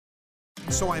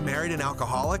So I Married an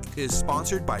Alcoholic is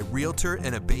sponsored by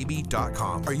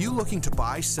RealtorAndABaby.com. Are you looking to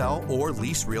buy, sell, or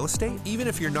lease real estate? Even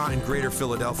if you're not in Greater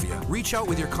Philadelphia, reach out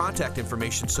with your contact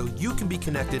information so you can be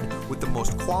connected with the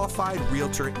most qualified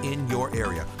realtor in your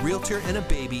area.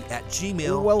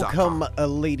 RealtorAndABaby@gmail.com. Welcome,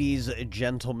 ladies,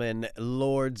 gentlemen,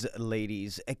 lords,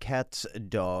 ladies, cats,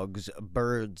 dogs,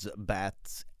 birds,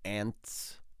 bats,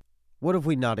 ants. What have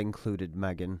we not included,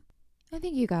 Megan? I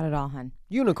think you got it all, hun.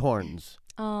 Unicorns.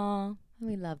 Aw,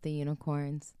 we love the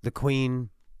unicorns. The Queen.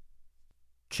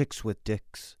 Chicks with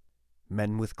dicks.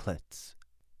 Men with clits.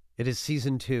 It is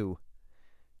Season 2,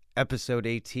 Episode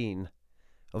 18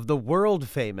 of the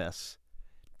world-famous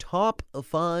Top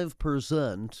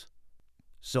 5%.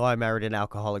 So I Married an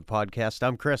Alcoholic podcast.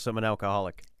 I'm Chris. I'm an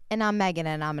alcoholic. And I'm Megan,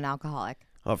 and I'm an alcoholic.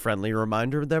 A friendly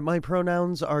reminder that my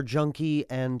pronouns are junkie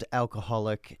and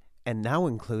alcoholic, and now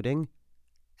including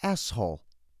asshole.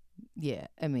 Yeah,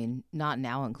 I mean, not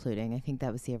now including. I think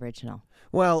that was the original.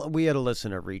 Well, we had a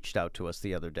listener reached out to us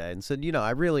the other day and said, I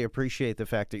really appreciate the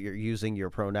fact that you're using your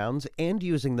pronouns and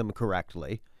using them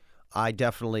correctly. I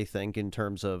definitely think in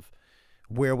terms of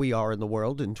where we are in the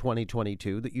world in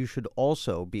 2022 that you should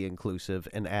also be inclusive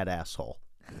and add asshole.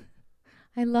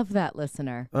 I love that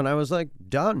listener. And I was like,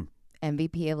 done.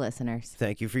 MVP of listeners.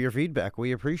 Thank you for your feedback.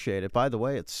 We appreciate it. By the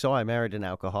way, it's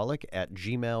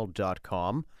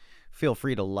soimarriedanalcoholic@gmail.com. Feel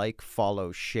free to like,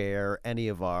 follow, share any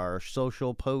of our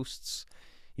social posts.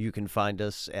 You can find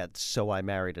us at So I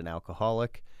Married an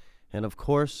Alcoholic. And of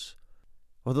course,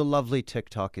 the lovely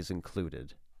TikTok is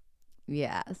included.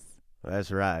 Yes.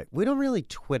 That's right. We don't really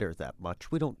Twitter that much.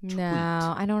 We don't tweet.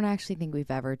 No, I don't actually think we've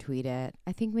ever tweeted.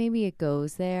 I think maybe it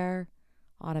goes there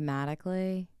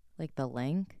automatically, like the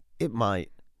link. It might.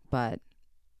 But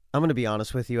I'm going to be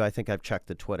honest with you. I think I've checked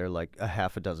the Twitter like a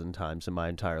half a dozen times in my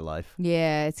entire life.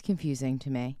 yeah, it's confusing to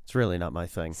me. It's really not my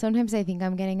thing. Sometimes I think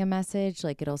I'm getting a message,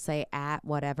 like it'll say at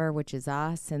whatever, which is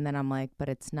us. And then I'm like, but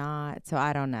it's not. So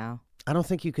I don't know. I don't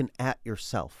think you can at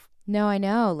yourself. No, I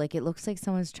know. Like it looks like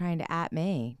someone's trying to at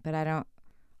me, but I don't.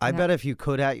 I bet if you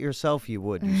could at yourself, you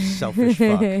would, you selfish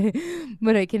fuck.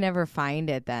 But I can never find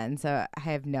it then. So I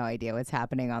have no idea what's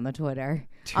happening on the Twitter.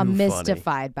 I'm funny.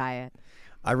 mystified by it.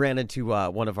 I ran into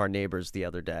one of our neighbors the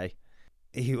other day.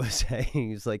 He was saying,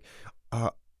 he's like,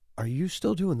 are you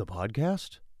still doing the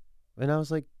podcast? And I was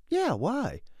like, yeah,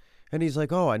 why? And he's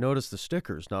like, oh, I noticed the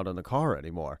sticker's not on the car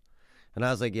anymore. And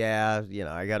I was like, yeah,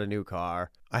 I got a new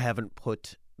car. I haven't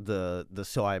put the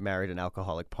So I Married an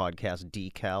Alcoholic podcast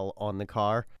decal on the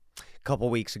car. A couple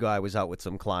weeks ago, I was out with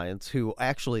some clients who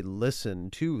actually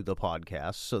listen to the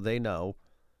podcast, so they know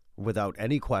without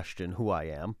any question who I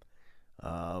am.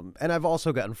 And I've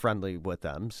also gotten friendly with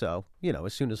them. So,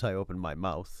 as soon as I open my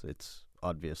mouth, it's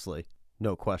obviously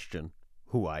no question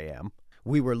who I am.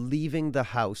 We were leaving the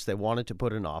house. They wanted to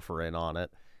put an offer in on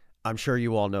it. I'm sure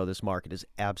you all know this market is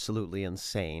absolutely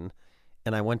insane.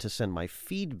 And I went to send my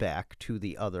feedback to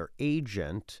the other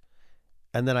agent.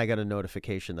 And then I got a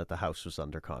notification that the house was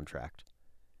under contract.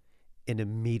 And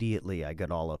immediately I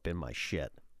got all up in my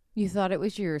shit. You thought it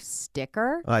was your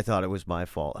sticker? I thought it was my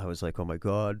fault. I was like, oh my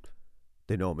God.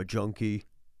 They know I'm a junkie.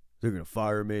 They're going to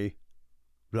fire me.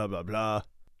 Blah, blah, blah.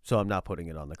 So I'm not putting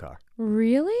it on the car.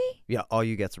 Really? Yeah, all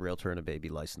you get's a Realtor and a Baby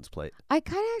license plate. I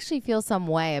kind of actually feel some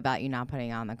way about you not putting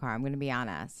it on the car. I'm going to be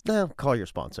honest. No, call your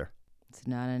sponsor. It's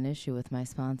not an issue with my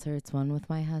sponsor. It's one with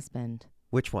my husband.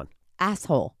 Which one?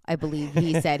 Asshole, I believe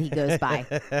he said he goes by.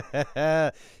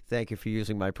 Thank you for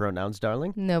using my pronouns,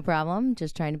 darling. No problem.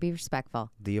 Just trying to be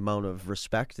respectful. The amount of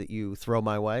respect that you throw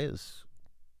my way is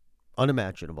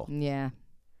unimaginable. Yeah.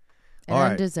 And All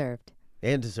right. undeserved.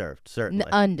 And deserved, certainly.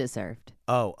 Undeserved.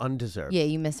 Oh, undeserved. Yeah,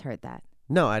 you misheard that.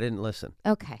 No, I didn't listen.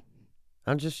 Okay.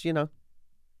 I'm just,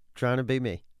 trying to be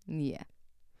me. Yeah.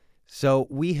 So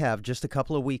we have just a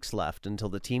couple of weeks left until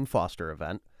the Team Foster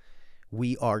event.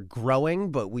 We are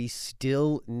growing, but we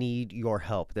still need your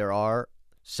help. There are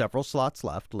several slots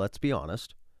left, let's be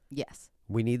honest. Yes.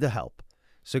 We need the help.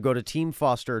 So go to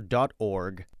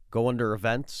teamfoster.org, go under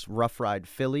events, Rough Ride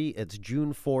Philly. It's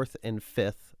June 4th and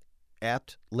 5th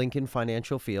at Lincoln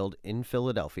Financial Field in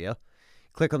Philadelphia.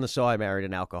 Click on the So I Married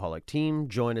an Alcoholic team,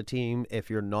 join a team. If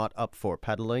you're not up for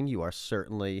pedaling, you are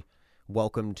certainly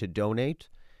welcome to donate.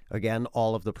 Again,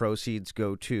 all of the proceeds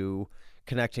go to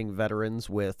Connecting Veterans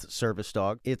with Service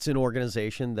Dog. It's an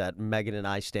organization that Megan and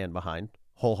I stand behind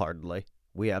wholeheartedly.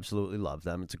 We absolutely love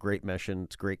them. It's a great mission.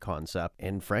 It's a great concept.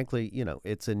 And frankly,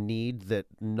 it's a need that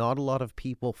not a lot of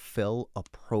people fill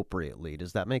appropriately.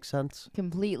 Does that make sense?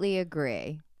 Completely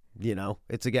agree.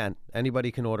 It's again,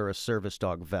 anybody can order a Service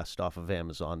Dog vest off of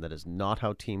Amazon. That is not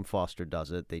how Team Foster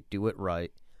does it. They do it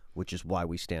right. which is why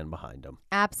we stand behind them.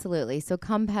 Absolutely. So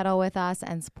come pedal with us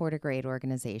and support a great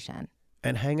organization.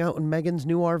 And hang out in Megan's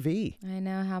new RV. I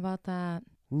know. How about that?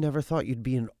 Never thought you'd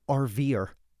be an RVer.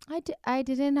 I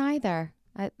didn't either.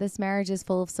 This marriage is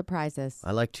full of surprises.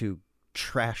 I like to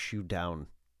trash you down,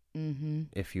 Mm-hmm.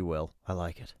 if you will. I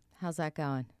like it. How's that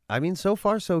going? I mean, so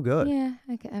far, so good. Yeah,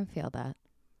 I feel that.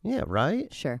 Yeah,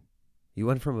 right? Sure. You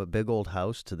went from a big old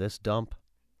house to this dump.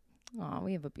 Oh,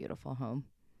 we have a beautiful home.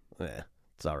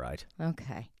 It's all right.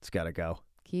 Okay. It's got to go.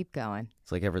 Keep going.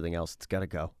 It's like everything else. It's got to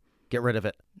go. Get rid of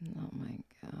it. Oh, my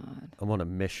God. I'm on a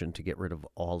mission to get rid of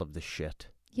all of the shit.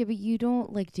 Yeah, but you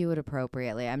don't, do it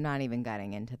appropriately. I'm not even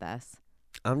getting into this.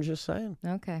 I'm just saying.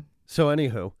 Okay. So,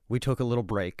 anywho, we took a little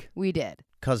break. We did.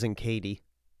 Cousin Katie,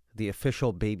 the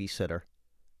official babysitter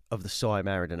of the So I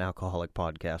Married an Alcoholic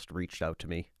podcast, reached out to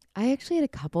me. I actually had a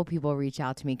couple people reach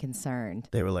out to me concerned.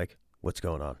 They were like, what's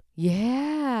going on?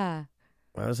 Yeah.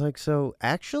 I was like, so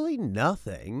actually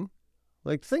nothing.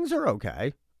 Like, things are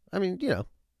okay. I mean,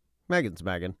 Megan's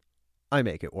Megan. I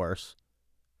make it worse.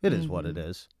 It is what it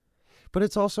is. But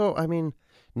it's also, I mean,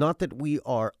 not that we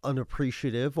are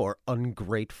unappreciative or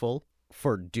ungrateful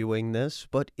for doing this,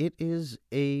 but it is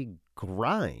a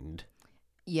grind.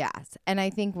 Yes. And I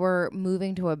think we're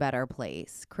moving to a better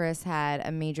place. Chris had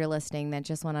a major listing that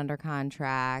just went under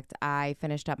contract. I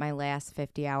finished up my last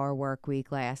 50-hour work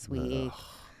week last week.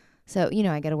 So,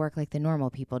 I got to work like the normal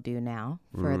people do now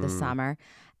for the summer.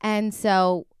 And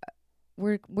so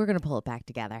we're going to pull it back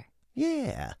together.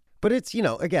 Yeah. But it's,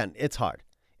 again, it's hard.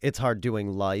 It's hard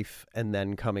doing life and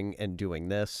then coming and doing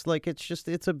this. Like,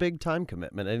 it's a big time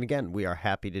commitment. And again, we are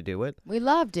happy to do it. We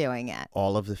love doing it.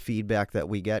 All of the feedback that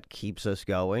we get keeps us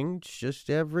going. It's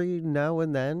just every now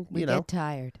and then, We get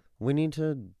tired. we need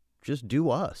to just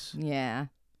do us. Yeah.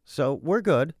 So we're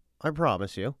good. I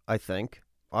promise you, I think.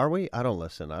 Are we? I don't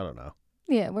listen. I don't know.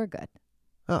 Yeah, we're good.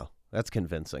 Oh, that's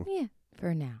convincing. Yeah,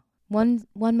 for now. One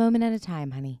moment at a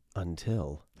time, honey.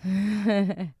 Until.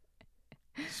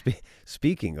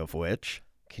 Speaking of which,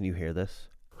 can you hear this?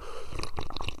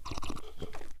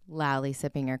 Loudly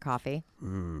sipping your coffee.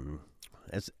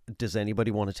 Does anybody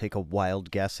want to take a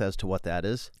wild guess as to what that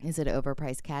is? Is it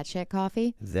overpriced cat shit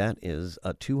coffee? That is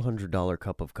a $200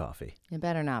 cup of coffee. It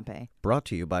better not be. Brought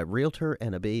to you by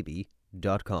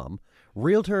RealtorAndABaby.com.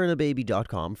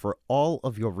 RealtorAndABaby.com for all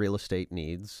of your real estate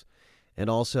needs. And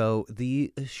also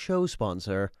the show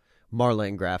sponsor,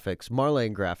 Marlane Graphics.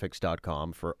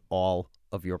 MarlaneGraphics.com for all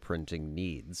of your printing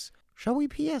needs. Shall we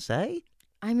PSA?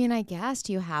 I mean, I guess.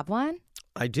 Do you have one?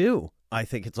 I do. I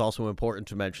think it's also important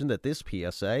to mention that this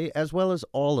PSA, as well as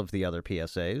all of the other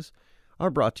PSAs, are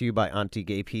brought to you by Auntie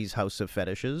Gay P's House of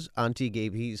Fetishes. Auntie Gay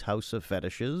P's House of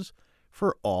Fetishes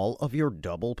for all of your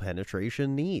double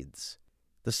penetration needs.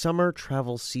 The summer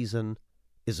travel season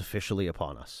is officially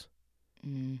upon us.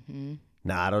 Mm-hmm.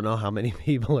 Now, I don't know how many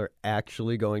people are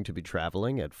actually going to be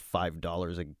traveling at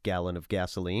 $5 a gallon of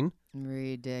gasoline.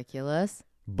 Ridiculous.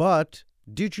 But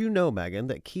did you know, Megan,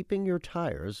 that keeping your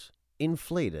tires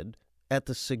inflated at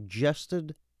the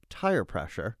suggested tire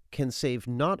pressure can save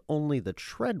not only the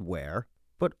tread wear,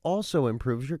 but also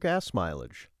improves your gas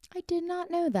mileage? I did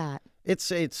not know that.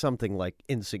 It's something like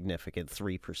insignificant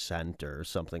 3% or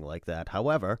something like that.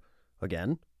 However,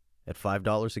 again, at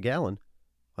 $5 a gallon,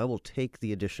 I will take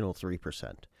the additional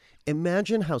 3%.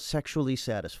 Imagine how sexually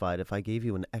satisfied if I gave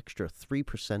you an extra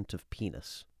 3% of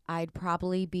penis. I'd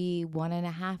probably be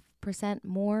 1.5%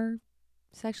 more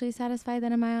sexually satisfied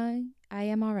than I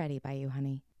am already by you,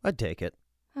 honey. I'd take it.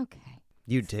 Okay.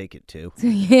 You'd take it too. So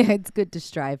yeah, it's good to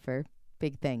strive for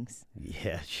big things.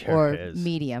 Yeah, sure or is.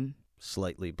 Medium.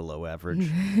 Slightly below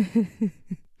average.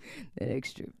 That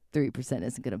extra 3%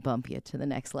 isn't going to bump you to the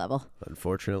next level.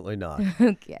 Unfortunately not.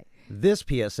 Okay. This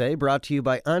PSA brought to you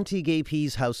by Auntie Gay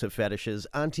P's House of Fetishes.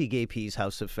 Auntie Gay P's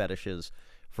House of Fetishes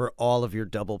for all of your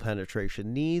double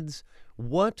penetration needs.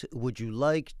 What would you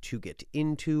like to get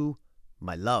into,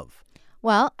 my love?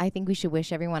 Well, I think we should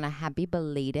wish everyone a happy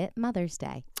belated Mother's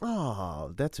Day.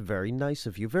 Oh, that's very nice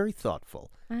of you. Very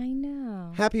thoughtful. I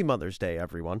know. Happy Mother's Day,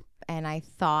 everyone. And I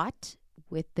thought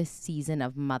with the season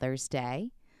of Mother's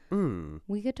Day,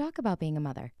 we could talk about being a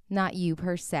mother. Not you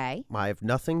per se, I have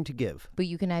nothing to give. but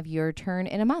you can have your turn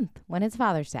in a month when it's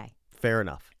Father's Day. Fair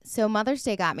enough. So Mother's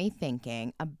Day got me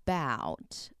thinking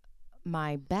about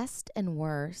my best and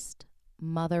worst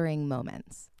mothering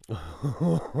moments.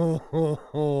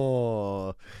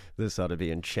 This ought to be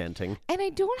enchanting. And I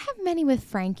don't have many with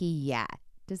Frankie yet.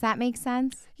 Does that make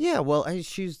sense? Yeah, well,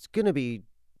 she's going to be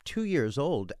 2 years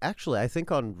old. Actually, I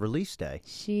think on release day.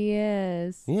 She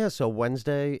is. Yeah, so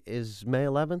Wednesday is May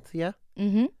 11th, yeah?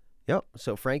 Mm-hmm. Yep,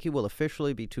 so Frankie will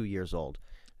officially be 2 years old.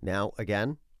 Now,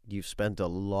 again, you've spent a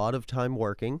lot of time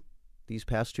working these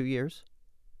past 2 years.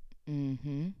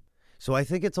 Mm-hmm. So I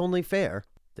think it's only fair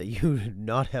that you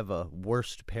not have a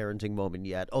worst parenting moment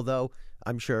yet. Although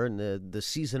I'm sure in the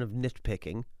season of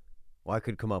nitpicking, well, I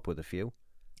could come up with a few.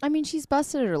 I mean, she's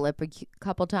busted her lip a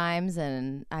couple times,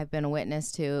 and I've been a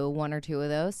witness to 1 or 2 of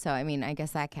those. So, I mean, I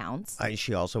guess that counts.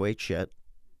 She also ate shit.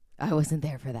 I wasn't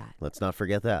there for that. Let's not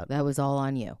forget that. That was all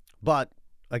on you. But,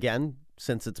 again,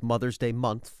 since it's Mother's Day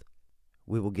month,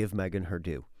 we will give Megan her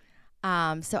due.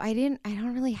 So I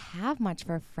don't really have much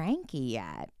for Frankie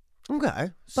yet.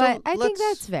 Okay. But I think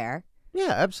that's fair.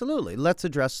 Yeah, absolutely. Let's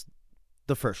address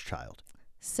the first child.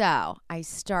 So I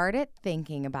started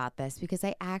thinking about this because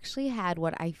I actually had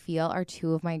what I feel are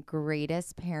 2 of my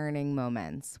greatest parenting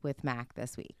moments with Mac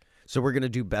this week. So we're going to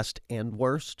do best and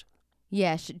worst?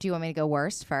 Yeah. Do you want me to go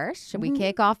worst first? Should we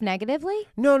kick off negatively?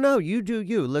 No, you do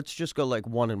you. Let's just go like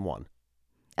 1 and 1.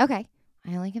 Okay.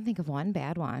 I only can think of one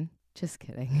bad one. Just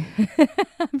kidding.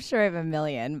 I'm sure I have a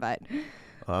million, but...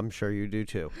 I'm sure you do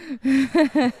too.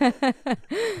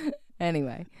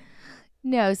 Anyway.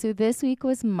 No, so this week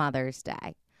was Mother's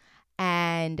Day.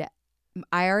 And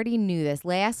I already knew this.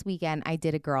 Last weekend, I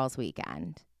did a girls'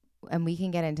 weekend. And we can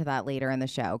get into that later in the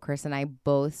show. Chris and I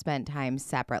both spent time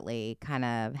separately kind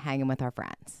of hanging with our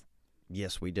friends.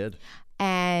 Yes, we did.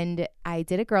 And I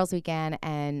did a girls' weekend,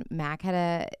 and Mac had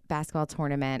a basketball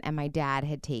tournament, and my dad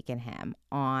had taken him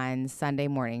on Sunday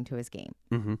morning to his game.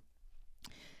 Mm-hmm.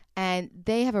 And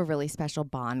they have a really special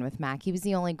bond with Mac. He was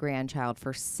the only grandchild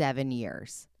for 7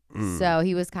 years. So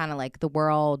he was kind of like the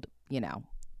world,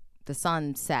 the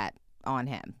sun set on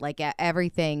him. Like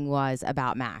everything was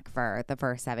about Mac for the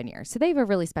first 7 years. So they have a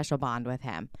really special bond with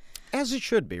him. As it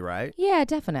should be, right? Yeah,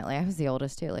 definitely. I was the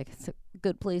oldest too. Like, it's a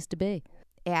good place to be.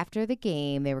 After the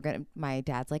game, my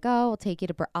dad's like, "Oh, I'll take you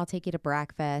to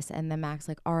breakfast." And then Mac's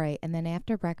like, "All right." And then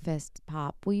after breakfast,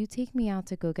 Pop, will you take me out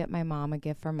to go get my mom a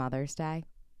gift for Mother's Day?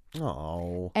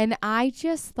 Oh. And I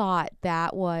just thought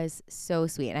that was so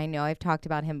sweet. And I know I've talked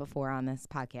about him before on this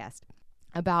podcast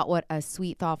about what a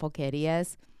sweet, thoughtful kid he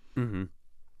is. Mm-hmm.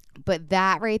 But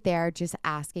that right there, just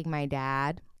asking my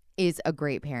dad, is a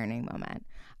great parenting moment.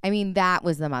 I mean, that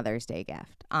was the Mother's Day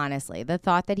gift, honestly. The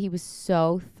thought that he was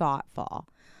so thoughtful.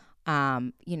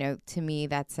 To me,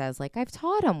 that says, like, I've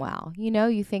taught him well.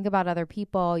 You think about other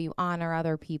people, you honor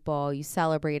other people, you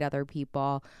celebrate other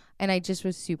people. And I just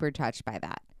was super touched by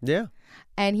that. Yeah.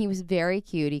 And he was very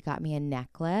cute. He got me a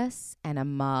necklace and a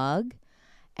mug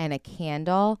and a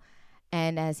candle.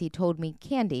 And as he told me,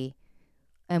 candy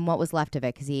and what was left of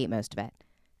it because he ate most of it.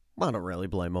 I don't really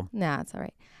blame him. No, it's all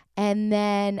right. And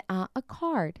then a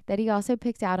card that he also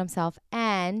picked out himself.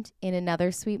 And in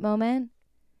another sweet moment,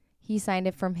 he signed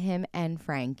it from him and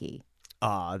Frankie.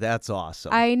 Ah, that's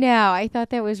awesome. I know. I thought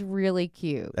that was really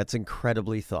cute. That's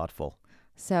incredibly thoughtful.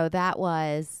 So that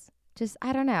was just,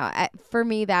 I don't know. For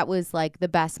me, that was like the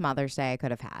best Mother's Day I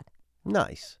could have had.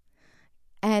 Nice.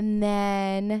 And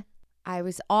then I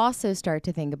was also start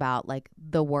to think about like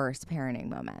the worst parenting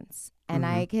moments. And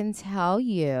I can tell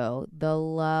you the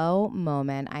low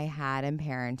moment I had in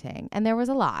parenting. And there was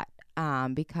a lot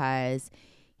because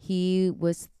he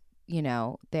was,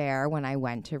 there when I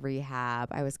went to rehab.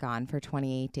 I was gone for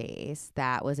 28 days.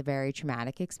 That was a very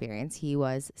traumatic experience. He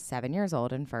was 7 years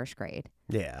old in first grade.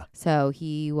 Yeah. So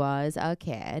he was a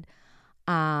kid.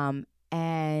 And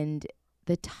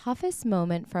the toughest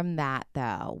moment from that,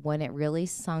 though, when it really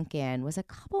sunk in, was a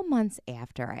couple months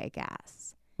after, I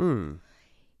guess.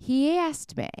 He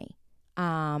asked me,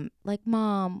 like,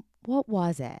 Mom, what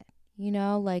was it?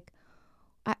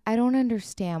 I don't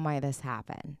understand why this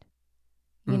happened.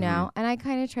 You know? And I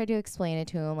kind of tried to explain it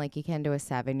to him like you can to a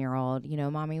 7-year-old.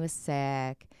 Mommy was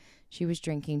sick. She was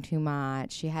drinking too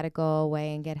much. She had to go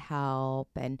away and get help.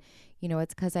 And,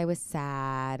 it's because I was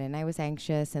sad and I was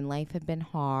anxious and life had been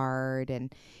hard.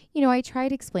 And, I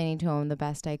tried explaining to him the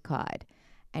best I could.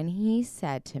 And he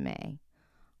said to me,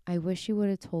 I wish you would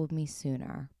have told me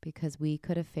sooner because we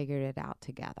could have figured it out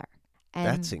together. And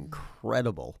that's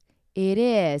incredible. It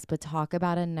is, but talk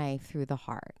about a knife through the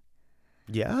heart.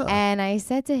 Yeah. And I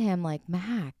said to him, like,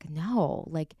 Mac, no,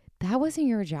 like, that wasn't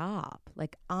your job.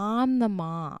 Like, I'm the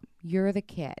mom. You're the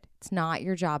kid. It's not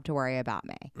your job to worry about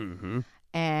me.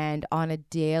 And on a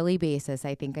daily basis,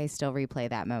 I think I still replay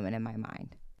that moment in my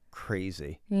mind.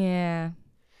 Crazy. Yeah.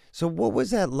 So what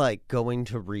was that like going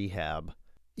to rehab?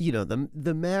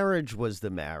 The marriage was the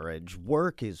marriage.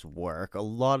 Work is work. A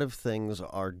lot of things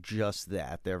are just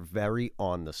that. They're very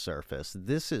on the surface.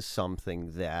 This is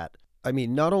something that,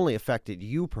 not only affected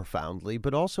you profoundly,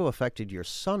 but also affected your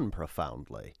son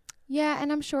profoundly. Yeah,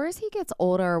 and I'm sure as he gets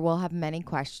older, we'll have many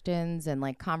questions and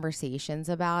like conversations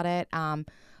about it.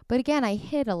 But again, I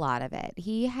hid a lot of it.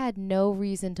 He had no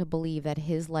reason to believe that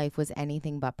his life was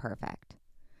anything but perfect.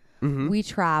 Mm-hmm. We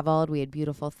traveled. We had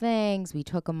beautiful things. We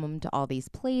took him to all these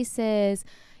places.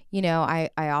 You know, I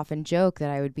often joke that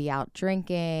I would be out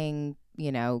drinking,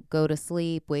 you know, go to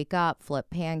sleep, wake up, flip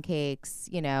pancakes,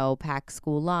 you know, pack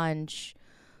school lunch,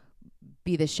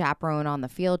 be the chaperone on the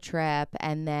field trip,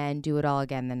 and then do it all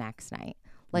again the next night.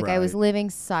 Like I was Right. living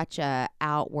such a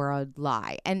outward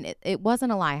lie. And it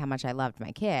wasn't a lie how much I loved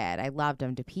my kid. I loved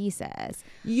him to pieces.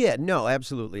 Yeah, no,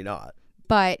 absolutely not.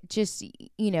 But just,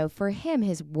 you know, for him,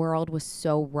 his world was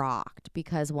so rocked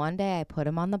because one day I put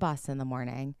him on the bus in the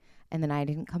morning and then I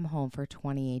didn't come home for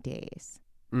 28 days.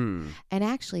 Mm. And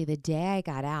actually, the day I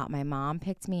got out, my mom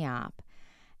picked me up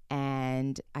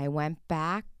and I went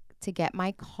back to get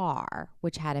my car,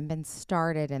 which hadn't been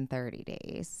started in 30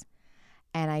 days.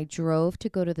 And I drove to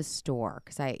go to the store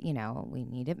because we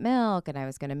needed milk and I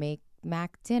was going to make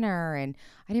Mac dinner and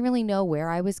I didn't really know where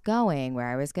I was going, where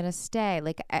I was going to stay.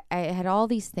 Like I had all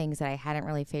these things that I hadn't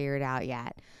really figured out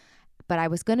yet, but I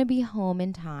was going to be home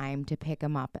in time to pick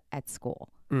him up at school.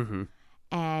 Mm-hmm.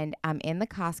 And I'm in the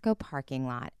Costco parking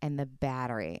lot and the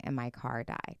battery in my car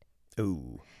died.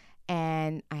 Ooh.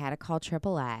 And I had to call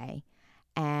AAA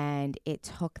and it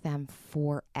took them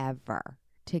forever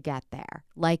to get there,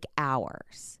 like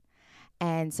hours.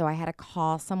 And so I had to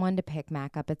call someone to pick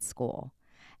Mac up at school.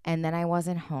 And then I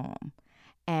wasn't home.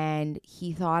 And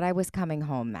he thought I was coming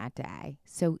home that day.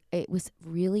 So it was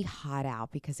really hot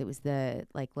out because it was the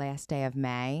last day of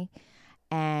May.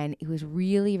 And it was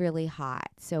really, really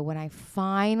hot. So when I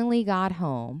finally got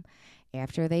home,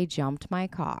 after they jumped my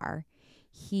car,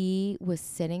 he was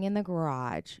sitting in the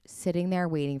garage, sitting there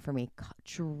waiting for me,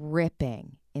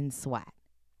 dripping in sweat.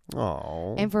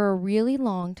 Oh. And for a really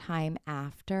long time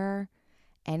after,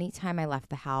 anytime I left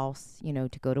the house, you know,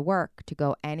 to go to work, to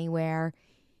go anywhere,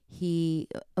 he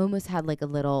almost had like a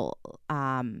little,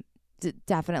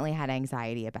 definitely had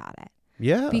anxiety about it.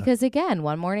 Yeah. Because again,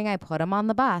 one morning I put him on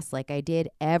the bus like I did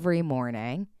every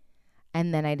morning,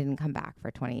 and then I didn't come back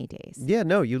for 28 days. Yeah,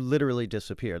 no, you literally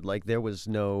disappeared. Like there was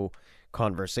no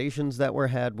conversations that were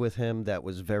had with him. That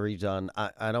was very done.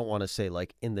 I don't want to say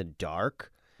like in the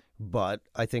dark, but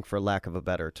I think for lack of a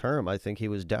better term, I think he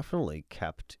was definitely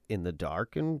kept in the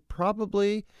dark and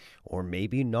probably, or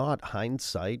maybe not,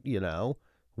 hindsight, you know,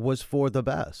 was for the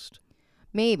best.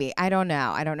 Maybe. I don't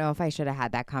know. I don't know if I should have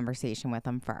had that conversation with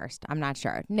him first. I'm not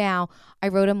sure. Now, I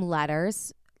wrote him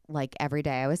letters like every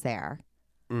day I was there.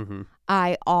 Mm-hmm.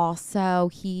 I also,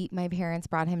 my parents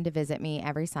brought him to visit me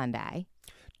every Sunday.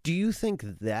 Do you think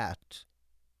that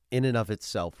in and of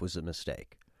itself was a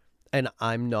mistake? And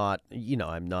I'm not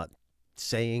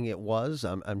saying it was.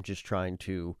 I'm just trying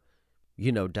to,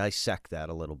 dissect that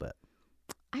a little bit.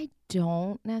 I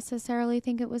don't necessarily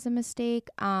think it was a mistake.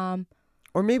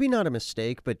 Or maybe not a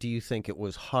mistake, but do you think it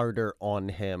was harder on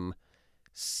him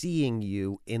seeing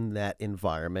you in that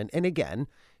environment? And again,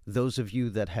 those of you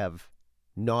that have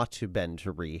not been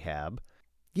to rehab,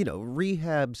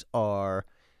 rehabs are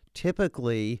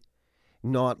typically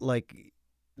not like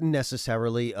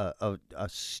necessarily a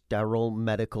sterile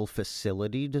medical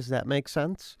facility. Does that make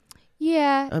sense?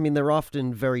 Yeah. I mean, they're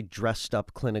often very dressed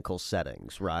up clinical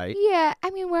settings, right? Yeah. I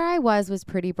mean, where I was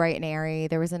pretty bright and airy.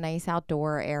 There was a nice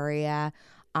outdoor area.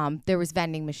 There was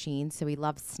vending machines, so we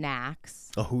loved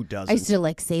snacks. Oh, who doesn't? I used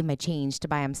to save my change to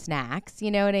buy him snacks. You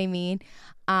know what I mean?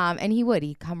 And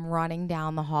he'd come running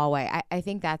down the hallway. I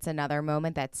think that's another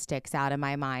moment that sticks out in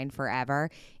my mind forever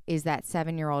is that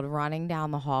 7-year-old running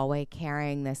down the hallway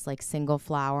carrying this single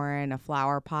flower in a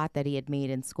flower pot that he had made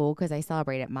in school because I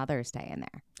celebrated Mother's Day in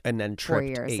there. And then 4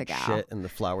 tripped, years ate ago. shit, and the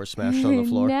flower smashed on the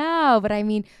floor. No, but I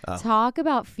mean, Oh. talk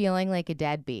about feeling like a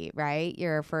deadbeat, right?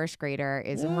 You're a first grader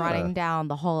is Yeah. running down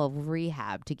the hall of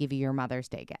rehab to give you your Mother's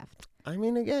Day gift. I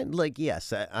mean, again,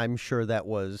 yes, I'm sure that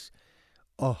was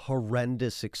a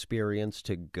horrendous experience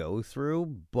to go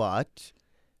through, but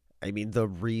I mean, the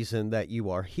reason that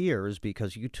you are here is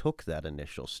because you took that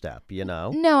initial step,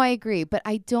 No, I agree, but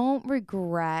I don't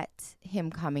regret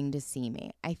him coming to see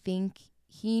me. I think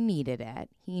he needed it.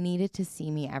 He needed to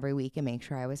see me every week and make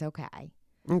sure I was okay.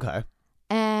 Okay.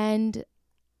 And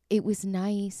it was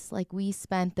nice. We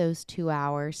spent those 2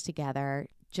 hours together,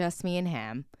 just me and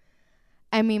him.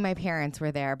 I mean, my parents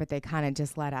were there, but they kind of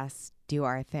just let us do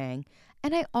our thing.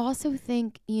 And I also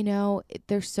think,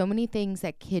 there's so many things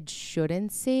that kids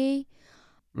shouldn't see.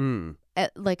 Mm. I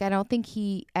don't think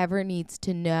he ever needs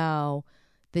to know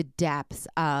the depths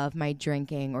of my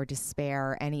drinking or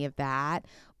despair or any of that.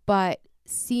 But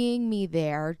seeing me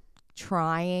there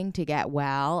trying to get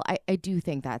well, I do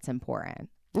think that's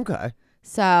important. Okay.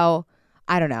 So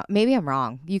I don't know. Maybe I'm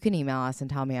wrong. You can email us and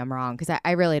tell me I'm wrong because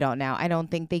I really don't know. I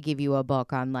don't think they give you a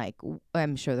book on like,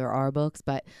 I'm sure there are books,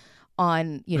 but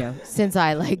on, since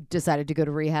I like decided to go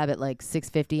to rehab at like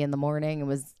 6:50 in the morning and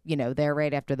was, there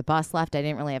right after the bus left, I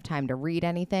didn't really have time to read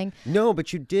anything. No,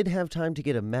 but you did have time to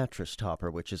get a mattress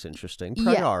topper, which is interesting.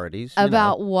 Yeah. Priorities.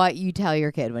 About what you tell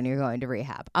your kid when you're going to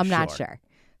rehab. I'm not sure.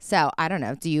 So I don't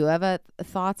know. Do you have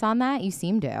thoughts on that? You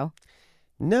seem to.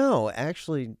 No,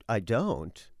 actually, I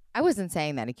don't. I wasn't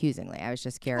saying that accusingly. I was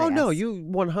just curious. Oh, no, you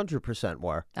 100%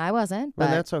 were. I wasn't, but...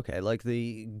 And that's okay. Like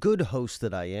the good host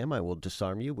that I am, I will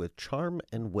disarm you with charm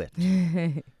and wit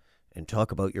and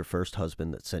talk about your first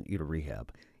husband that sent you to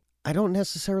rehab. I don't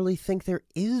necessarily think there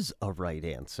is a right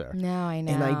answer. No, I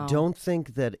know. And I don't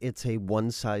think that it's a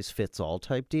one-size-fits-all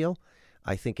type deal.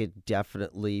 I think it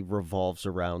definitely revolves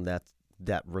around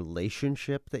that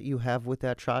relationship that you have with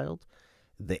that child,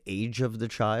 the age of the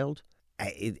child.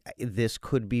 This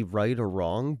could be right or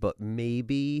wrong, but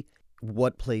maybe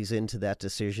what plays into that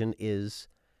decision is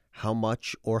how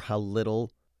much or how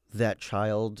little that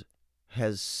child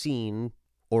has seen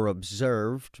or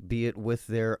observed, be it with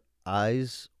their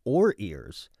eyes or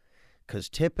ears. Because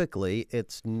typically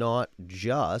it's not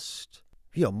just,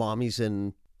 mommy's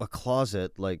in a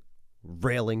closet, like,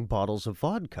 railing bottles of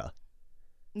vodka.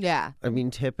 Yeah. I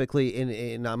mean, typically,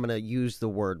 and I'm going to use the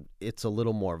word, it's a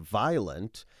little more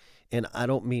violent. And I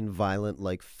don't mean violent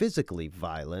like physically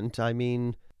violent. I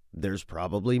mean, there's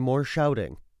probably more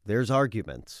shouting. There's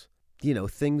arguments.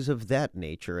 Things of that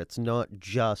nature. It's not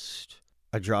just,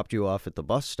 I dropped you off at the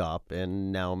bus stop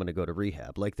and now I'm going to go to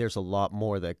rehab. Like, there's a lot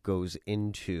more that goes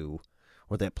into,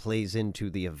 or that plays into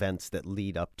the events that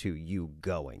lead up to you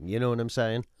going. You know what I'm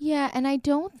saying? Yeah, and I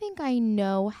don't think I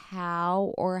know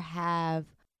how or have.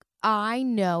 I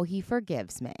know he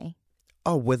forgives me.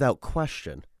 Oh, without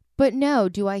question. But no,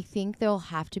 do I think there'll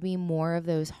have to be more of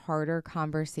those harder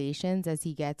conversations as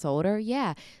he gets older?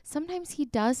 Yeah. Sometimes he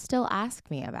does still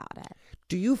ask me about it.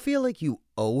 Do you feel like you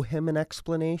owe him an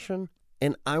explanation?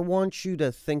 And I want you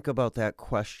to think about that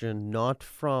question not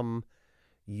from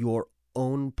your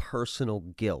own personal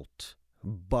guilt,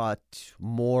 but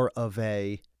more of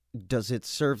a, does it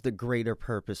serve the greater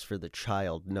purpose for the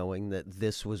child knowing that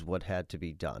this was what had to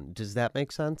be done? Does that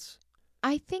make sense?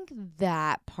 I think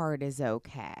that part is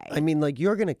okay. I mean, like,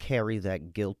 you're going to carry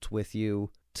that guilt with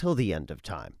you till the end of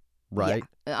time, right?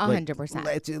 Yeah,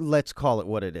 100%. Let's call it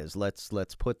what it is. Let's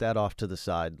put that off to the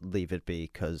side, leave it be,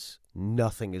 because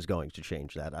nothing is going to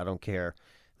change that. I don't care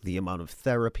the amount of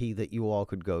therapy that you all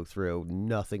could go through.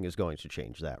 Nothing is going to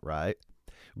change that, right?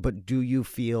 But do you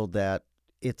feel that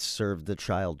it served the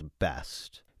child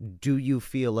best? Do you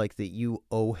feel like that you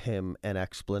owe him an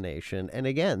explanation? And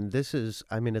again,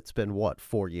 it's been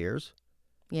 4 years?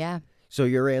 Yeah. So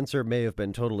your answer may have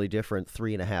been totally different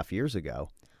 3.5 years ago.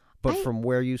 But from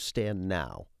where you stand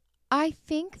now. I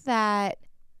think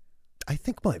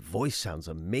my voice sounds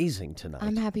amazing tonight.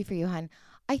 I'm happy for you, hon.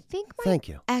 I think my Thank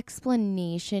you.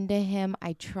 explanation to him,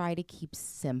 I try to keep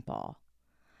simple.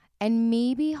 And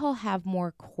maybe he'll have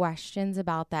more questions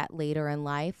about that later in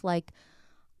life. Like,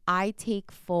 I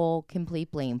take full,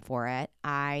 complete blame for it.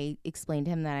 I explained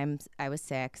to him that I was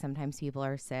sick. Sometimes people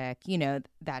are sick,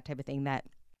 that type of thing, that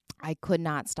I could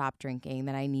not stop drinking,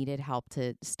 that I needed help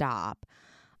to stop.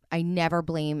 I never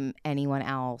blame anyone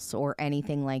else or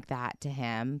anything like that to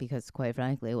him because, quite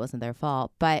frankly, it wasn't their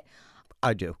fault. But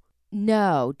I do.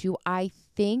 No. Do I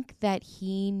think that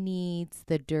he needs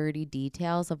the dirty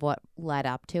details of what led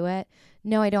up to it?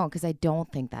 No, I don't, because I don't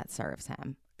think that serves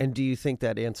him. And do you think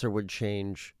that answer would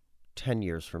change 10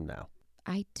 years from now?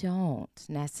 I don't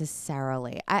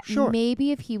necessarily. Sure.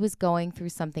 Maybe if he was going through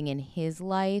something in his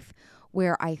life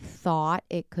where I thought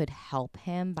it could help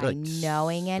him by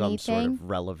knowing anything. Some sort of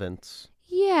relevance.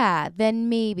 Yeah, then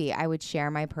maybe I would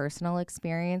share my personal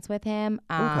experience with him.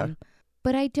 Okay.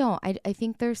 But I don't. I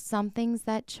think there's some things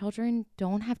that children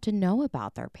don't have to know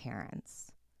about their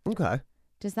parents. Okay.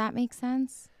 Does that make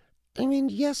sense? I mean,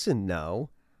 yes and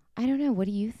no. I don't know. What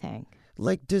do you think?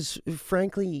 Like, does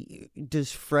Frankie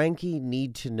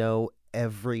need to know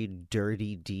every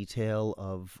dirty detail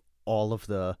of all of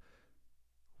the,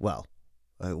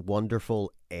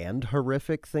 wonderful and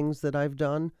horrific things that I've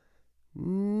done?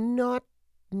 Not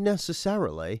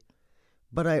necessarily.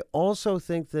 But I also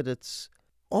think that it's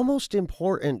almost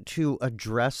important to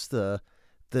address the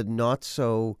not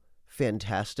so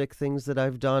fantastic things that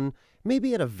I've done,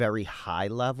 maybe at a very high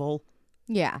level.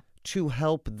 Yeah. To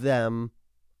help them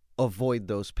avoid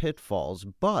those pitfalls.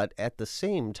 But at the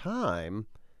same time,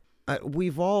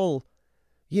 we've all,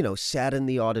 sat in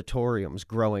the auditoriums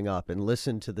growing up and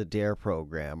listened to the DARE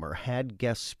program or had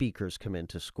guest speakers come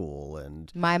into school.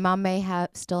 And My mom may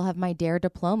still have my DARE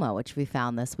diploma, which we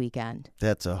found this weekend.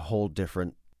 that's a whole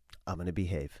different, I'm going to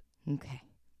behave. Okay.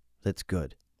 That's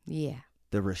good. Yeah.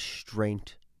 The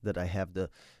restraint that I have,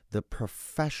 the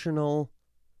professional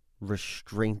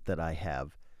restraint that I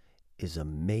have is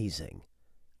amazing.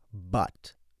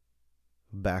 But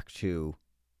back to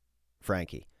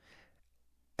Frankie.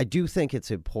 I do think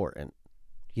it's important,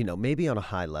 maybe on a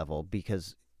high level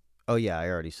because, oh yeah, I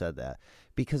already said that.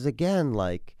 Because again,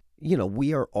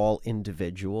 we are all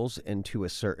individuals, and to a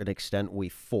certain extent, we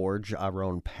forge our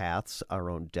own paths, our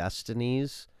own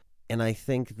destinies. And I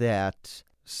think that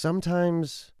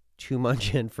sometimes too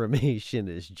much information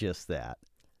is just that.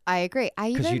 I agree.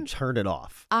 Because you turn it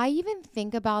off. I even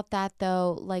think about that,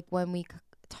 though, like when we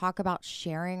talk about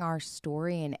sharing our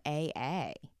story in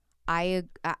AA.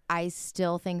 I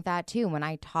still think that, too. When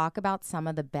I talk about some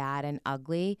of the bad and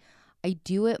ugly, I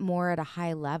do it more at a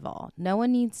high level. No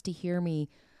one needs to hear me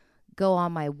go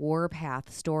on my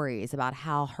warpath stories about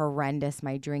how horrendous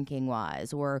my drinking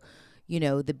was or,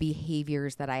 the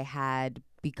behaviors that I had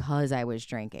because I was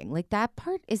drinking. Like, that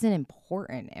part isn't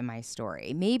important in my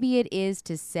story. Maybe it is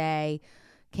to say,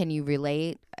 can you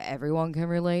relate? Everyone can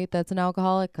relate that's an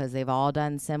alcoholic because they've all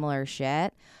done similar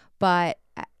shit. But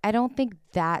I don't think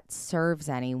that serves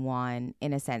anyone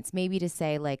in a sense. Maybe to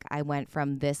say, like, I went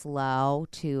from this low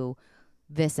to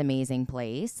this amazing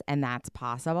place, and that's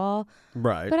possible.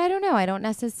 Right. But I don't know. I don't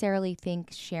necessarily think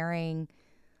sharing.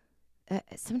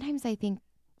 Sometimes I think,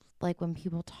 like, when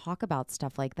people talk about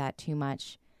stuff like that too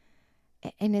much,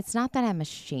 and it's not that I'm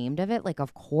ashamed of it. Like,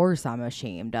 of course I'm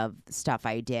ashamed of stuff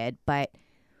I did, but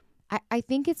I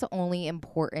think it's only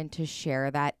important to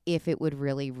share that if it would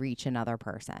really reach another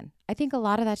person. I think a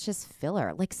lot of that's just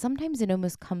filler. Like, sometimes it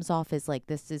almost comes off as like,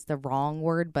 this is the wrong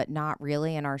word, but not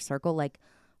really in our circle, like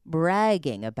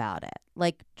bragging about it,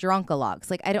 like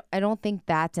drunkalogs. Like, I don't think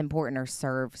that's important or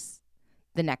serves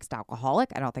the next alcoholic.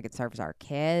 I don't think it serves our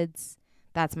kids.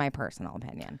 That's my personal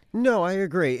opinion. No, I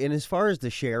agree. And as far as the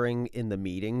sharing in the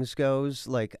meetings goes,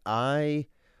 like, I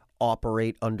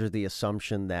operate under the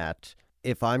assumption that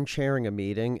if I'm chairing a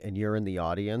meeting and you're in the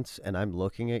audience and I'm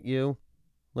looking at you,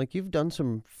 like, you've done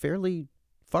some fairly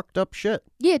fucked up shit.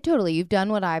 Yeah, totally. You've done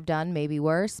what I've done, maybe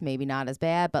worse, maybe not as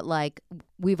bad, but like,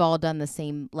 we've all done the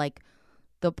same. Like,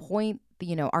 the point,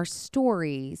 our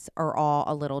stories are all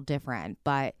a little different,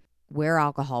 but where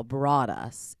alcohol brought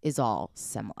us is all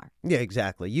similar. Yeah,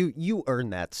 exactly. You earn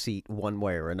that seat one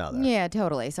way or another. Yeah,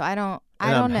 totally. So I don't know.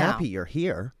 I'm happy you're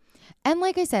here. And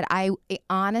like I said, I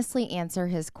honestly answer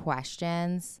his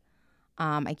questions.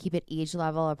 I keep it age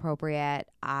level appropriate.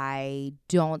 I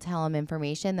don't tell him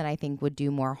information that I think would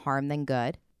do more harm than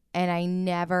good. And I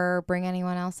never bring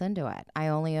anyone else into it. I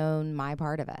only own my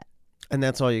part of it. And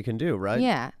that's all you can do, right?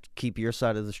 Yeah. Keep your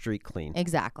side of the street clean.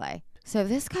 Exactly. So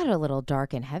this got a little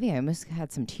dark and heavy. I almost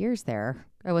had some tears there.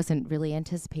 I wasn't really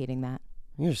anticipating that.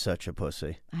 You're such a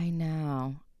pussy. I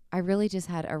know. I really just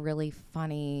had a really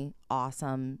funny,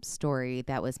 awesome story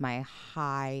that was my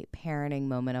high parenting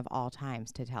moment of all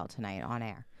times to tell tonight on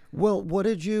air. Well, what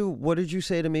did you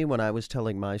say to me when I was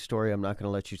telling my story? I'm not going to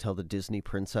let you tell the Disney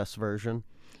princess version.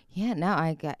 Yeah,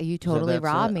 no, you totally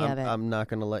robbed me of it. I'm not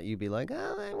going to let you be like,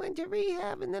 oh, I went to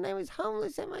rehab and then I was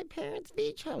homeless at my parents'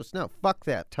 beach house. No, fuck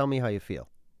that. Tell me how you feel.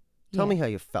 Tell me how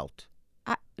you felt.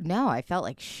 No, I felt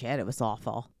like shit. It was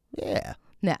awful. Yeah.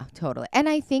 No, totally. And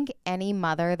I think any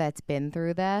mother that's been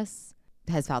through this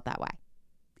has felt that way.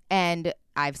 And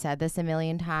I've said this a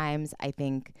million times. I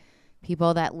think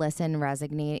people that listen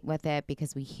resonate with it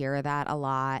because we hear that a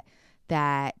lot,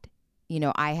 that,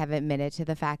 I have admitted to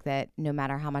the fact that no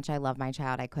matter how much I love my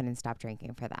child, I couldn't stop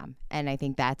drinking for them. And I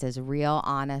think that's as real,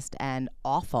 honest, and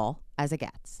awful as it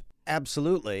gets.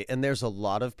 Absolutely. And there's a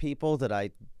lot of people that I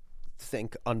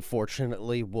think,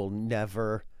 unfortunately, will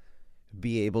never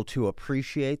be able to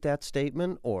appreciate that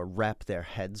statement or wrap their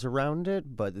heads around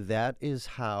it. But that is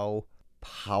how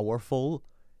powerful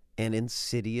and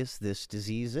insidious this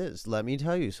disease is. Let me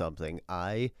tell you something.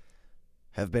 I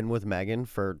have been with Megan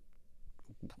for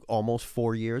almost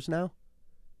 4 years now.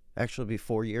 Actually, it'll be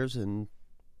 4 years in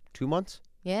 2 months.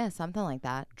 Yeah, something like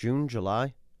that. June,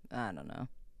 July. I don't know.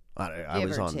 I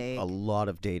was on a lot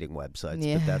of dating websites,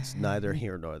 Yeah. but that's neither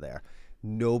here nor there.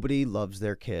 Nobody loves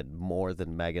their kid more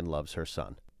than Megan loves her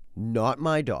son. Not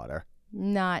my daughter.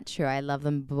 Not true. I love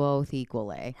them both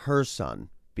equally. Her son,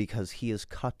 because he is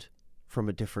cut from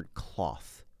a different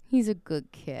cloth. He's a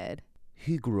good kid.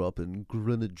 He grew up in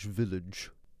Greenwich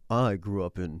Village. I grew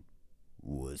up in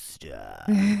Worcester.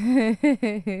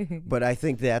 But I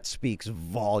think that speaks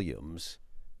volumes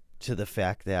to the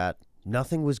fact that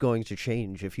nothing was going to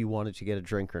change if you wanted to get a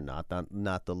drink or not.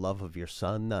 Not the love of your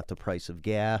son, not the price of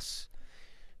gas,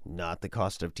 not the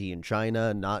cost of tea in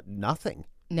China, nothing.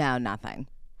 No, nothing.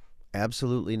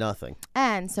 Absolutely nothing.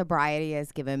 And sobriety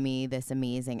has given me this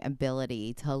amazing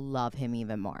ability to love him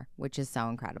even more, which is so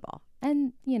incredible.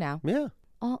 And, Yeah.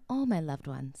 all my loved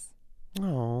ones.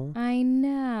 Oh. I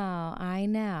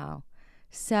know.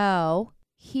 So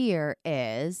here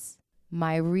is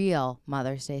my real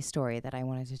Mother's Day story that I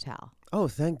wanted to tell. Oh,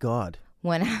 thank God.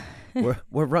 When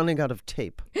We're running out of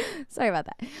tape. Sorry about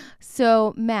that.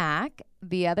 So Mac,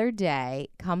 the other day,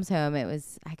 comes home. It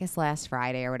was, I guess, last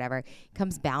Friday or whatever.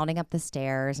 Comes bounding up the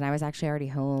stairs, and I was actually already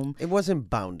home. It wasn't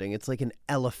bounding. It's like an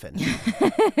elephant.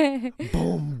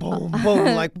 Boom, boom,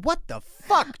 boom. Like, what the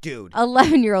fuck, dude?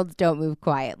 11-year-olds don't move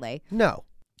quietly. No.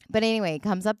 But anyway, he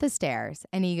comes up the stairs,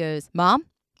 and he goes, Mom,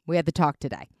 we had to talk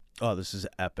today. Oh, this is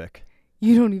epic.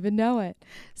 You don't even know it.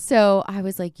 So I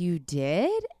was like, you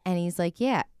did? And he's like,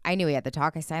 yeah. I knew he had to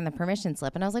talk. I signed the permission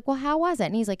slip. And I was like, well, how was it?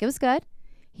 And he's like, it was good.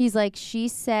 He's like, she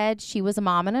said she was a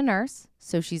mom and a nurse,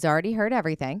 so she's already heard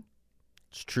everything.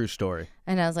 It's a true story.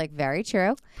 And I was like, very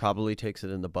true. Probably takes it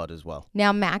in the bud as well.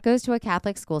 Now, Matt goes to a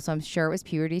Catholic school, so I'm sure it was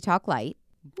puberty talk light.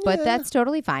 But Yeah. that's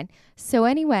totally fine. So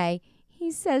anyway,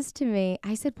 he says to me,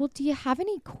 I said, well, do you have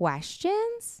any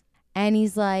questions? And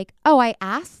he's like, oh, I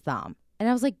asked them. And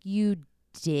I was like, you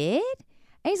did?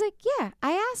 And he's like, yeah,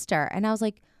 I asked her. And I was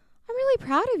like, I'm really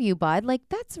proud of you, bud. Like,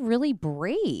 that's really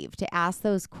brave to ask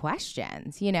those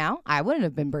questions. I wouldn't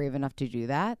have been brave enough to do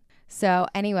that. So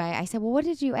anyway, I said, well, what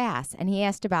did you ask? And he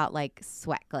asked about like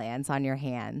sweat glands on your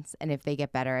hands and if they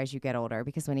get better as you get older,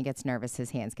 because when he gets nervous,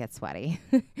 his hands get sweaty.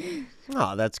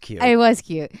 Oh, that's cute. It was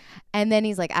cute. And then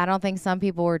he's like, I don't think some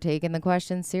people were taking the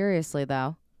question seriously,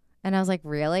 though. And I was like,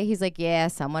 really? He's like, yeah,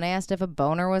 someone asked if a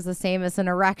boner was the same as an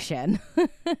erection.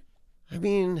 I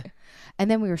mean, And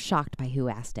then we were shocked by who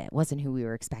asked it. It wasn't who we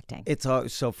were expecting.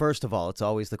 so first of all, it's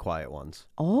always the quiet ones.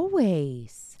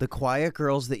 Always. The quiet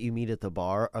girls that you meet at the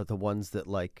bar are the ones that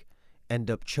like end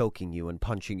up choking you and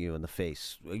punching you in the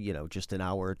face, just an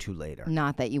hour or two later.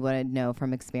 Not that you would know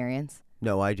from experience.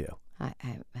 No, I do. I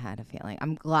had a feeling.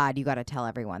 I'm glad you got to tell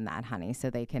everyone that, honey, so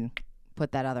they can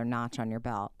put that other notch on your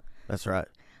belt. That's right.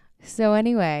 So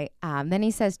anyway, then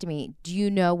he says to me, do you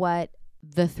know what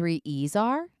the 3 E's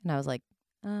are? And I was like,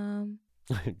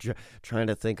 Trying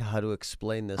to think how to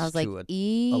explain this I was to like, an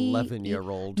E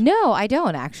 11-year-old. No, I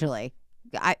don't actually.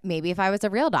 Maybe if I was a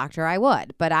real doctor, I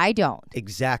would, but I don't.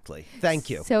 Exactly. Thank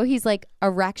you. So he's like,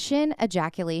 erection,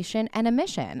 ejaculation, and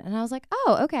emission. And I was like,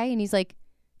 oh, okay. And he's like,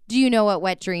 do you know what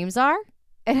wet dreams are?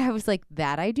 And I was like,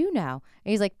 that I do know.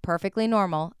 And he's like, perfectly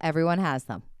normal. Everyone has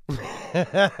them. So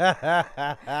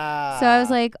I was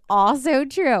like, also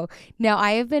true. Now,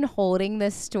 I have been holding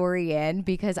this story in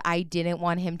because I didn't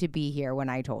want him to be here when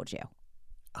I told you.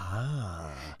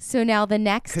 Ah. So now the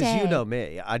next day. Because you know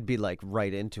me, I'd be like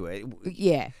right into it.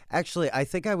 Yeah. Actually, I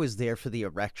think I was there for the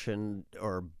erection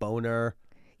or boner.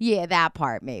 Yeah, that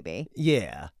part maybe.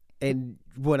 Yeah. And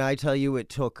when I tell you it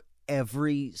took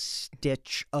every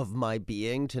stitch of my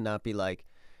being to not be like,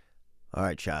 all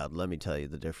right, child, let me tell you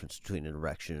the difference between an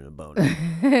erection and a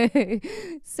boner.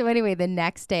 So anyway, the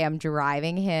next day I'm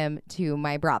driving him to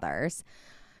my brother's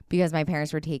because my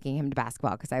parents were taking him to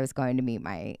basketball because I was going to meet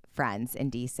my friends in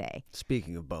DC.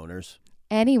 Speaking of boners.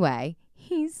 Anyway,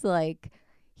 he's like,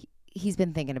 he's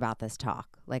been thinking about this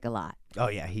talk like a lot. Oh,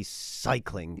 yeah, he's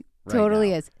cycling right Totally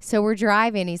now. is. So we're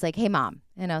driving. He's like, hey, Mom.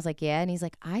 And I was like, yeah. And he's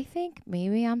like, I think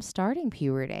maybe I'm starting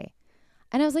puberty.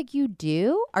 And I was like, you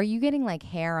do? Are you getting like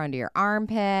hair under your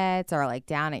armpits or like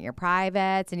down at your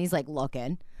privates? And he's like,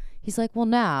 looking. He's like, well,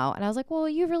 no. And I was like, well,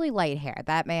 you have really light hair.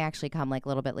 That may actually come like a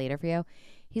little bit later for you.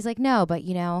 He's like, no, but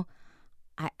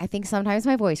I think sometimes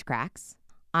my voice cracks.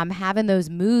 I'm having those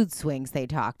mood swings they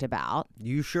talked about.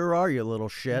 You sure are, you little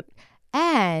shit.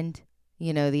 And,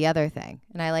 the other thing.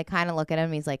 And I like kind of look at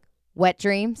him. He's like, wet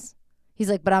dreams? He's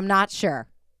like, but I'm not sure.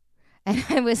 And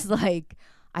I was like,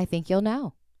 I think you'll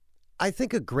know. I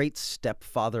think a great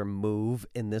stepfather move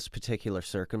in this particular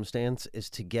circumstance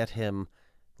is to get him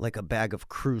like a bag of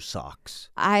crew socks.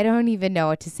 I don't even know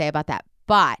what to say about that.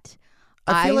 But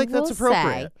I feel like that's will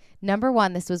appropriate. Say, number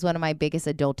one, this was one of my biggest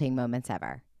adulting moments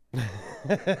ever.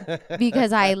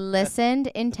 Because I listened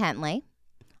intently.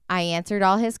 I answered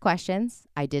all his questions.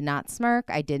 I did not smirk.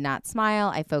 I did not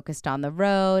smile. I focused on the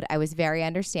road. I was very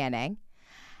understanding.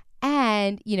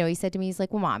 And, he said to me, he's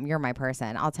like, well, Mom, you're my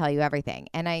person. I'll tell you everything.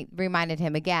 And I reminded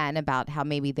him again about how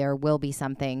maybe there will be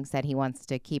some things that he wants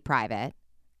to keep private.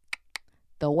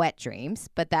 The wet dreams.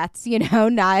 But that's,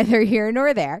 neither here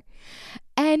nor there.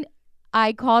 And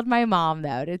I called my mom,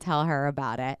 though, to tell her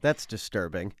about it. That's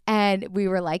disturbing. And we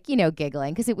were like,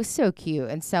 giggling because it was so cute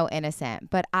and so innocent.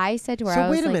 But I said to her, So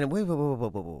wait a minute.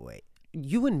 Wait.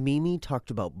 You and Mimi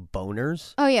talked about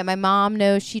boners? Oh, yeah. My mom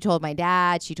knows. She told my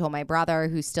dad. She told my brother,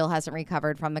 who still hasn't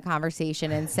recovered from the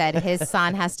conversation, and said his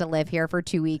son has to live here for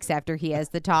 2 weeks after he has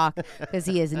the talk because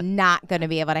he is not going to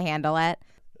be able to handle it.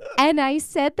 And I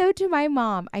said, though, to my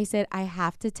mom, I said, I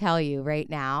have to tell you right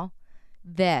now,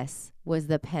 this was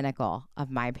the pinnacle of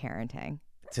my parenting.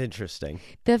 It's interesting.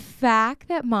 The fact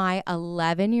that my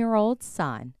 11-year-old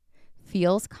son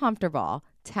feels comfortable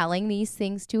telling these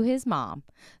things to his mom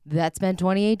that spent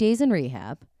 28 days in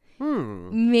rehab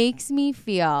makes me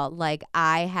feel like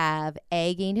I have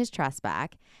A, gained his trust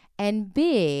back, and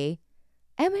B,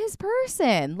 am his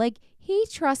person. Like, he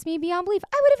trusts me beyond belief.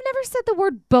 I would have never said the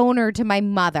word boner to my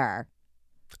mother.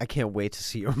 I can't wait to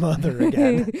see your mother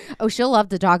again. Oh, she'll love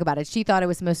to talk about it. She thought it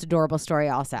was the most adorable story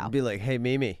also. Be like, hey,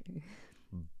 Mimi,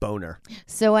 boner.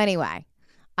 So anyway,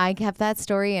 I kept that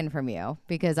story in from you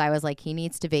because I was like, he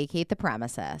needs to vacate the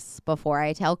premises before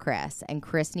I tell Chris. And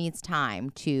Chris needs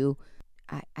time to,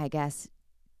 I guess,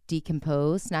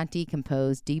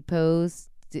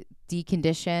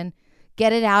 decondition,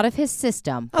 get it out of his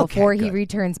system before he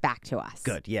returns back to us.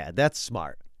 Good. Yeah, that's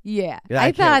smart. Yeah, Yeah,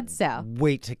 I thought so.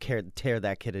 Wait to tear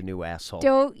that kid a new asshole.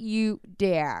 Don't you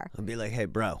dare. I'll be like, hey,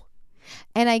 bro.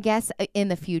 And I guess in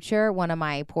the future, one of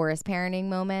my poorest parenting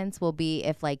moments will be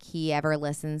if like he ever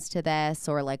listens to this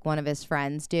or like one of his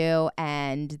friends do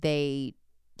and they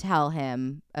tell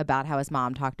him about how his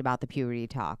mom talked about the puberty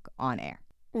talk on air.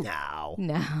 No.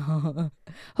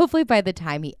 Hopefully by the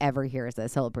time he ever hears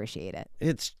this, he'll appreciate it.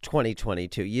 It's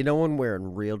 2022. You know when we're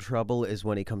in real trouble is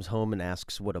when he comes home and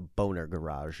asks what a boner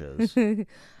garage is.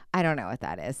 I don't know what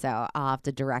that is, so I'll have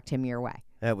to direct him your way.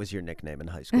 That was your nickname in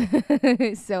high school.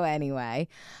 So anyway,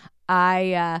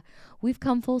 we've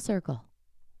come full circle.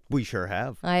 We sure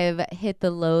have. I have hit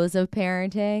the lows of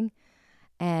parenting,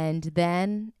 and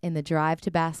then in the drive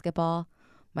to basketball,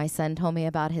 my son told me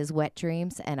about his wet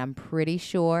dreams, and I'm pretty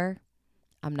sure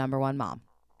I'm number one mom.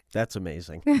 That's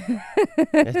amazing. You're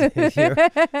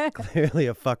clearly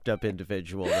a fucked up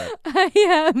individual. I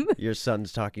am. Your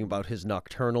son's talking about his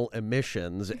nocturnal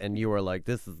emissions, and you are like,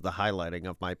 this is the highlighting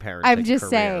of my parenting I'm just career.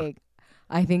 saying,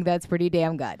 I think that's pretty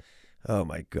damn good. Oh,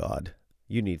 my God.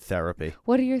 You need therapy.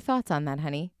 What are your thoughts on that,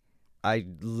 honey? I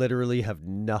literally have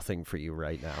nothing for you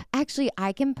right now. Actually,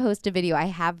 I can post a video. I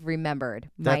have remembered.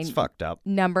 That's fucked up.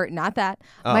 Not that.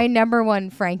 Oh. My number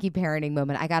one Frankie parenting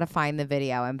moment. I got to find the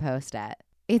video and post it.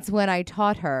 It's when I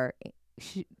taught her.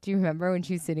 Do you remember when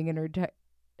she was sitting in her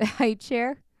high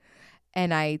chair?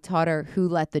 And I taught her who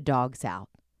let the dogs out.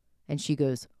 And she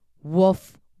goes,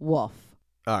 woof, woof.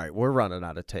 All right, we're running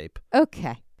out of tape.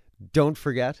 Okay. Don't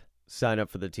forget, sign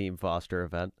up for the Team Foster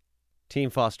event. Team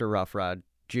Foster Rough Ride,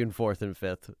 June 4th and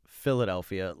 5th,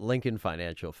 Philadelphia, Lincoln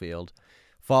Financial Field.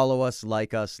 Follow us,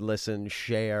 like us, listen,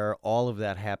 share, all of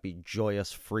that happy,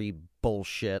 joyous, free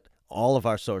bullshit. All of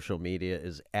our social media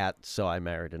is at So I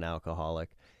Married an Alcoholic.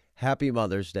 Happy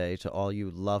Mother's Day to all you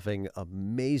loving,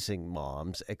 amazing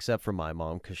moms, except for my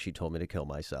mom because she told me to kill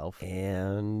myself.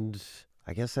 And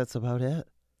I guess that's about it.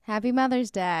 Happy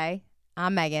Mother's Day.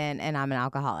 I'm Megan, and I'm an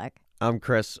alcoholic. I'm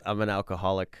Chris. I'm an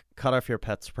alcoholic. Cut off your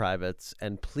pet's privates.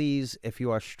 And please, if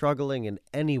you are struggling in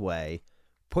any way,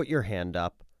 put your hand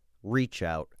up, reach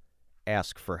out,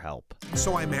 ask for help.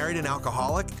 So I Married an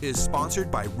Alcoholic is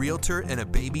sponsored by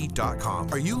RealtorAndABaby.com.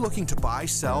 Are you looking to buy,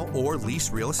 sell, or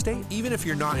lease real estate? Even if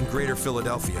you're not in Greater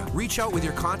Philadelphia, reach out with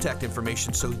your contact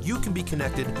information so you can be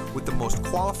connected with the most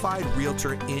qualified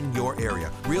realtor in your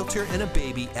area.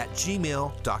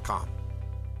 RealtorAndABaby@gmail.com.